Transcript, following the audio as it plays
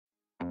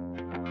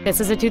This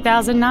is a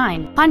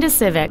 2009 Honda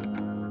Civic.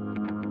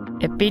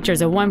 It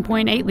features a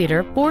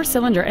 1.8-liter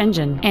four-cylinder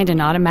engine and an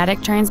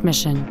automatic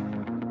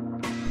transmission.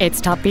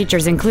 Its top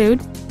features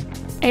include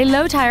a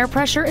low tire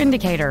pressure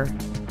indicator,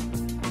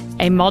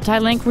 a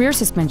multi-link rear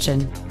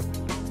suspension,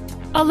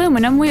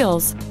 aluminum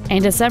wheels,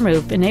 and a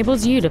sunroof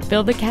enables you to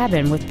fill the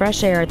cabin with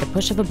fresh air at the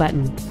push of a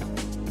button.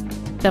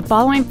 The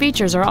following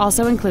features are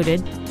also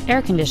included: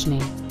 air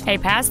conditioning, a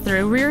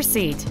pass-through rear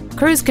seat,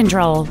 cruise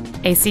control,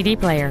 a CD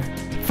player,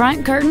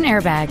 front curtain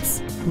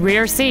airbags,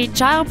 rear seat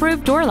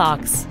child-proof door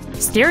locks,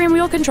 steering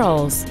wheel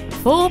controls,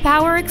 full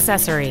power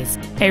accessories,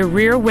 a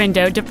rear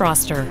window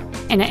defroster,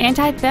 and an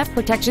anti-theft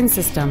protection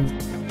system.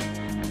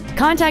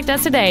 Contact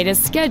us today to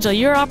schedule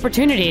your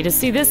opportunity to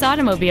see this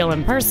automobile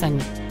in person.